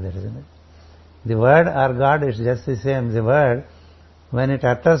God, like that, isn't it? The Word or God is just the same. The Word, when it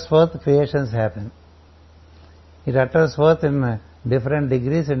utters forth, creations happen. It utters forth in different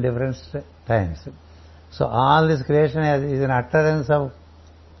degrees in different times. So all this creation is an utterance of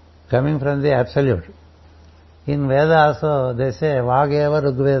coming from the Absolute. In Veda also they say Vageva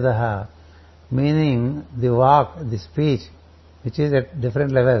Rugvedaha, meaning the Vak, the speech, which is at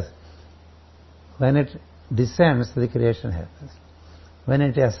different levels. When it descends, the creation happens. When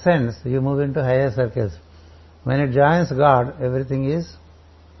it ascends, you move into higher circles. When it joins God, everything is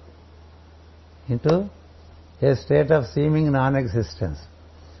into a state of seeming non-existence.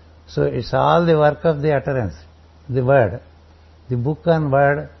 So it's all the work of the utterance, the word. The book and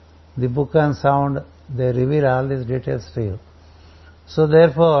word, the book and sound, they reveal all these details to you. So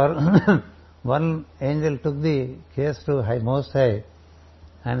therefore, one angel took the case to Most High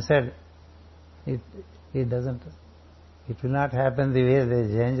and said, it will not happen the way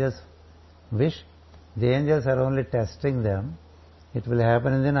the angels wish. The angels are only testing them. It will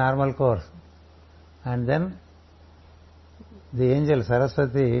happen in the normal course. And then the angel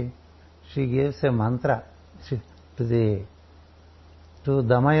Saraswati, she gives a mantra to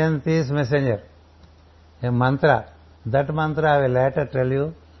Damayanti's messenger. A mantra. That mantra I will later tell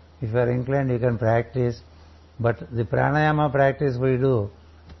you. If you are inclined, you can practice. But the pranayama practice we do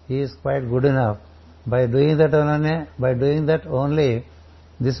is quite good enough. By doing that only,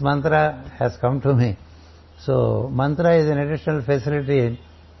 this mantra has come to me. So mantra is an additional facility.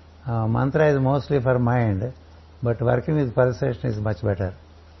 Mantra is mostly for mind, but working with pulsation is much better.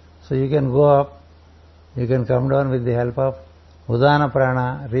 So you can go up, you can come down with the help of Udana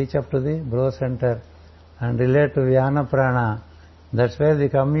Prana, reach up to the brow center and relate to Vyana Prana. That's where the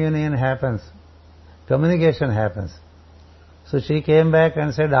communion happens, communication happens. So she came back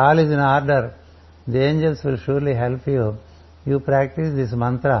and said, all is in order. The angels will surely help you. You practice this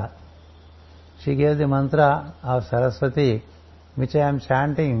mantra. She gave the mantra of Saraswati, which I am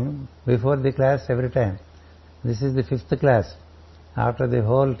chanting before the class every time. This is the 5th class. After the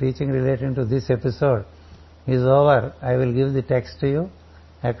whole teaching relating to this episode is over, I will give the text to you.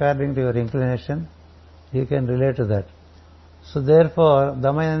 According to your inclination, you can relate to that. So therefore,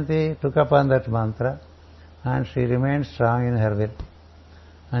 Damayanti took upon that mantra and she remained strong in her will.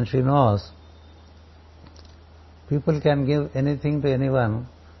 And she knows people can give anything to anyone,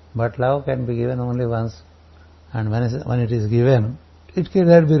 but love can be given only once. And when it is given, it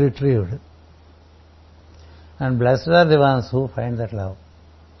cannot be retrieved. And blessed are the ones who find that love.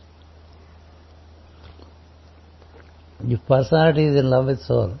 If personality is in love with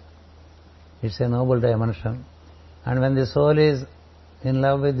soul, it's a noble dimension. And when the soul is in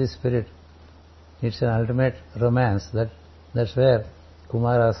love with the spirit, it's an ultimate romance. That's where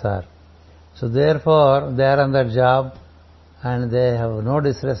Kumaras are. So therefore, they are on that job and they have no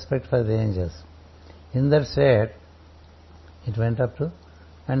disrespect for the angels. In that state, it went up to,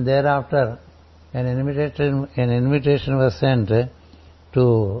 and thereafter an invitation was sent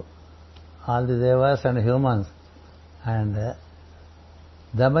to all the devas and humans, and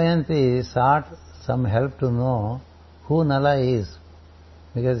Damayanti sought some help to know who Nala is,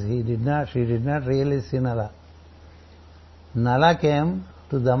 because she did not really see Nala. Nala came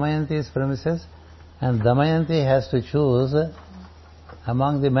to Damayanti's premises, and Damayanti has to choose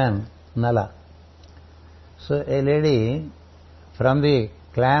among the men Nala. So a lady from the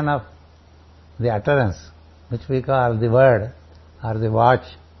clan of the utterance, which we call the word or the walk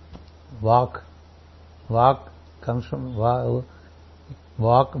comes from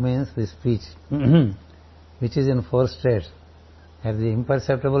walk means the speech, which is in 4 states: at the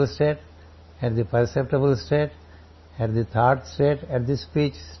imperceptible state, at the perceptible state, at the thought state, at the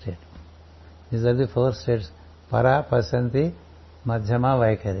speech state. These are the 4 states. Para, Pasanti, Madhyama,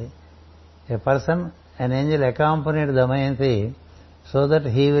 Vaikari. A person, an angel accompanied Damayanti so that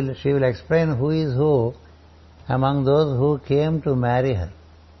she will explain who is who among those who came to marry her.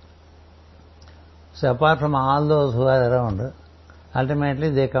 So apart from all those who are around, ultimately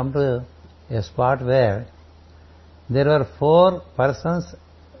they come to a spot where there were 5 persons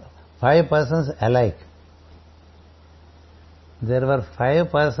alike. There were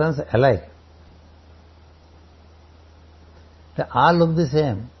 5 persons alike. They all look the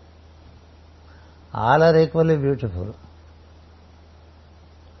same. All are equally beautiful.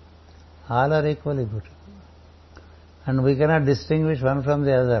 All are equally beautiful. And we cannot distinguish one from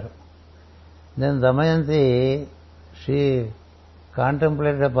the other. Then Damayanti, she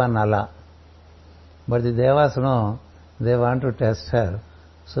contemplated upon Nala. But the Devas know they want to test her.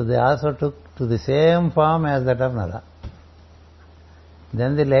 So they also took to the same form as that of Nala.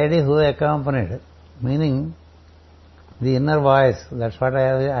 Then the lady who accompanied, meaning the inner voice, that's what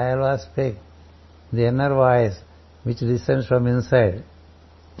I always speak, the inner voice which descends from inside.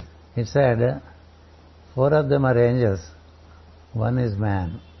 It said, 4 of them are angels, 1 is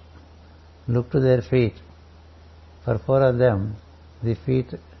man. Look to their feet. For 4 of them, the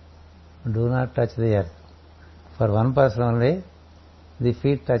feet do not touch the earth. For 1 person only, the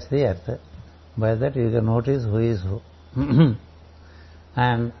feet touch the earth. By that you can notice who is who.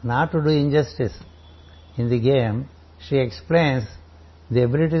 And not to do injustice in the game, she explains the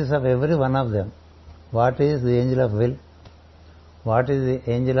abilities of every one of them. What is the angel of will? What is the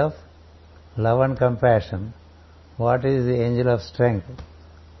angel of love and compassion? What is the angel of strength?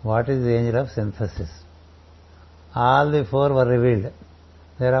 What is the angel of synthesis? All the 4 were revealed.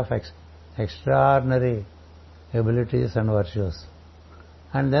 They are of extraordinary abilities and virtues.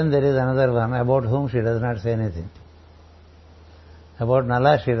 And then there is another one about whom she does not say anything. About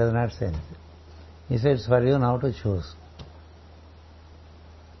Nala she does not say anything. He said, it's for you now to choose.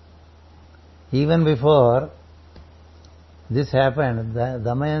 Even before this happened,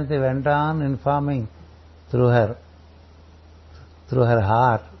 Damayanti went on informing through her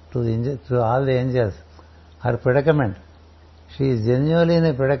heart to all the angels her predicament. She is genuinely in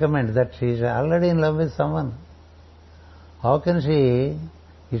a predicament that she is already in love with someone. How can she?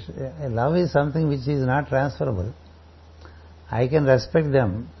 Love is something which is not transferable. I can respect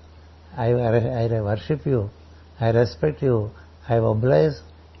them. I worship you. I respect you. I oblige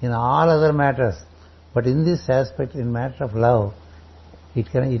in all other matters. But in this aspect, in matter of love, it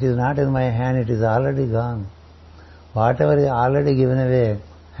is not in my hand. It is already gone. Whatever is already given away,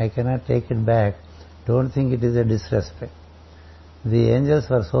 I cannot take it back. Don't think it is a disrespect. The angels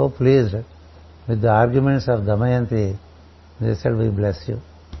were so pleased with the arguments of Damayanti. They said, we bless you.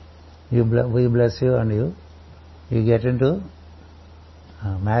 We bless you, and you get into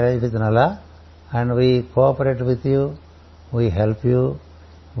marriage with Nala, and we cooperate with you, we help you,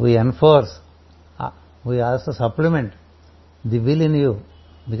 we enforce, we also supplement the will in you,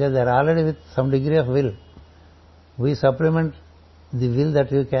 because they are already with some degree of will. We supplement the will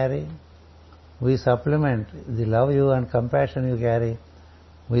that you carry, we supplement the love you and compassion you carry,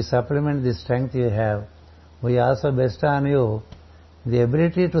 we supplement the strength you have, we also bestow on you the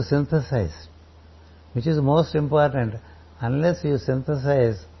ability to synthesize, which is most important. Unless you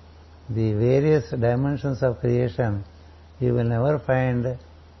synthesize the various dimensions of creation, you will never find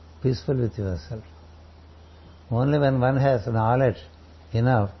peaceful with yourself. Only when one has knowledge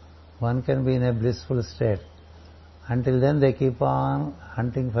enough, one can be in a blissful state. Until then they keep on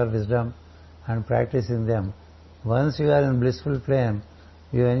hunting for wisdom and practicing them. Once you are in blissful plane,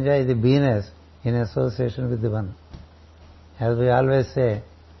 you enjoy the beingness in association with the One. As we always say,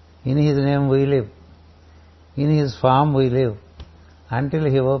 in His name we live. In His form we live, until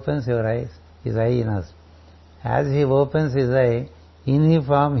He opens His eye in us. As He opens His eye, in His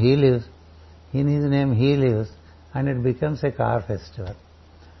form He lives, in His name He lives, and it becomes a car festival.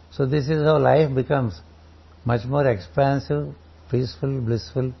 So this is how life becomes much more expansive, peaceful,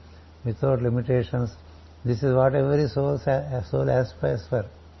 blissful, without limitations. This is what every soul aspires for.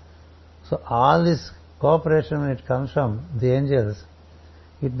 So all this cooperation, when it comes from the angels,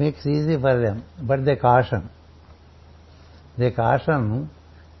 it makes easy for them, but they caution. They caution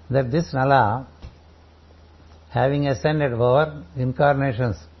that this Nala, having ascended over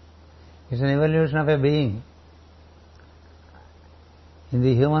incarnations, is an evolution of a being. In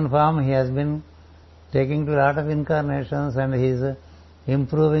the human form, he has been taking to a lot of incarnations, and he is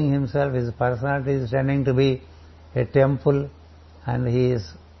improving himself. His personality is tending to be a temple, and he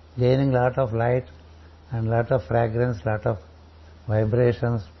is gaining a lot of light and lot of fragrance, lot of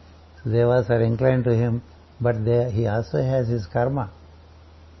vibrations. So devas are inclined to him, but he also has his karma.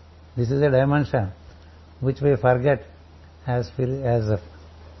 This is a dimension which we forget as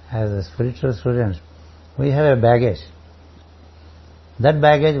spiritual students. We have a baggage. That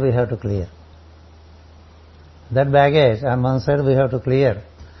baggage we have to clear. That baggage on one side we have to clear.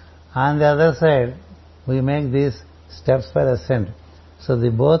 On the other side, we make these steps for ascent. So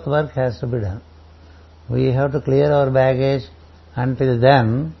the both work has to be done. We have to clear our baggage. Until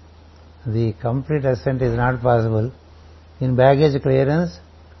then, the complete ascent is not possible. In baggage clearance,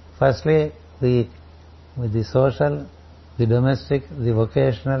 firstly, with the social, the domestic, the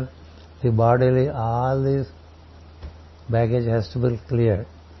vocational, the bodily, all these baggage has to be cleared.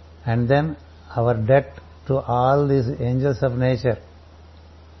 And then our debt to all these angels of nature,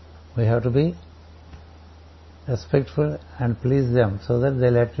 we have to be respectful and please them so that they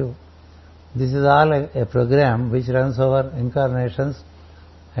let you. This is all a program which runs over incarnations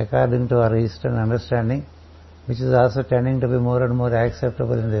according to our Eastern understanding, which is also tending to be more and more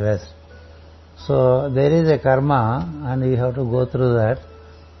acceptable in the West. So there is a karma and we have to go through that.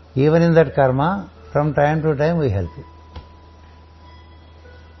 Even in that karma, from time to time we help you.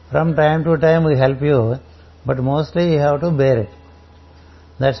 From time to time we help you, but mostly you have to bear it.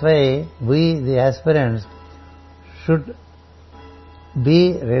 That's why we, the aspirants, should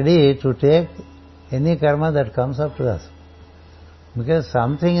be ready to take any karma that comes up to us. Because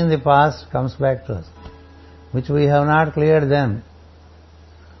something in the past comes back to us, which we have not cleared then.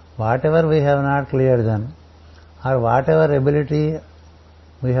 Whatever we have not cleared then, or whatever ability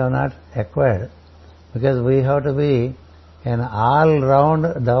we have not acquired, because we have to be an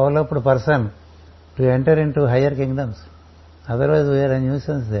all-round developed person to enter into higher kingdoms. Otherwise we are a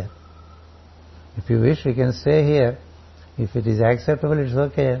nuisance there. If you wish, you can stay here. If it is acceptable, it's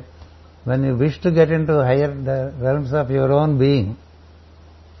okay. When you wish to get into higher realms of your own being,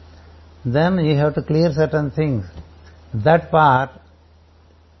 then you have to clear certain things. That part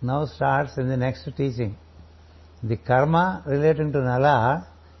now starts in the next teaching. The karma relating to Nala,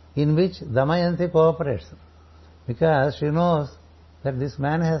 in which Damayanti cooperates, because she knows that this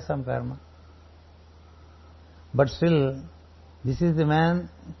man has some karma. But still, this is the man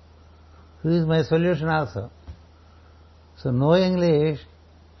who is my solution also. So knowingly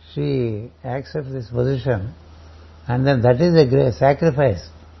she accepts this position, and then that is a great sacrifice.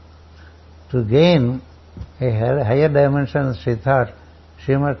 To gain a higher dimension, she thought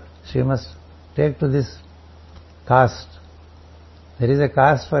she must take to this caste. There is a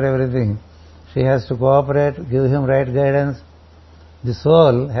caste for everything. She has to cooperate, give him right guidance. The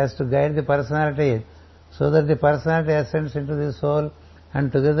soul has to guide the personality so that the personality ascends into the soul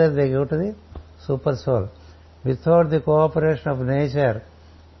and together they go to the super soul. Without the cooperation of nature,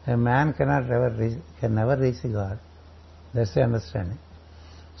 a man can never reach the God. That's the understanding.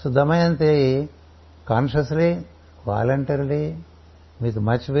 So Damayanti consciously, voluntarily, with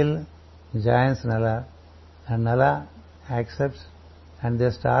much will, joins Nala, and Nala accepts, and they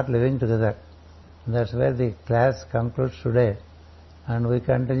start living together. That's where the class concludes today, and we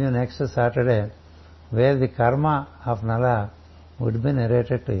continue next Saturday, where the karma of Nala would be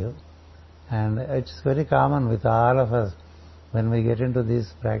narrated to you. And it's very common with all of us when we get into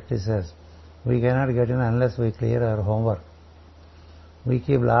these practices. We cannot get in unless we clear our homework. We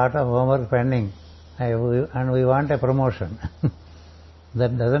keep a lot of homework pending and we want a promotion.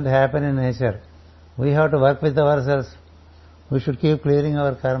 That doesn't happen in nature. We have to work with ourselves. We should keep clearing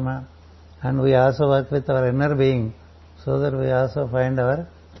our karma, and we also work with our inner being so that we also find our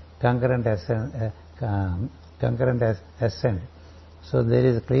concurrent ascent. So there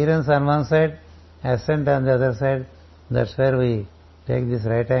is clearance on one side, ascent on the other side. That's where we take this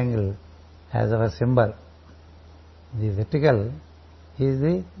right angle as our symbol. The vertical is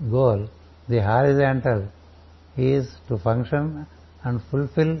the goal. The horizontal is to function and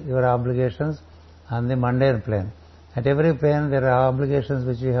fulfill your obligations on the mundane plane. At every plane there are obligations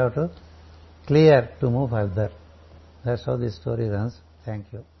which you have to clear to move further. That's how this story runs. Thank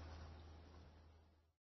you.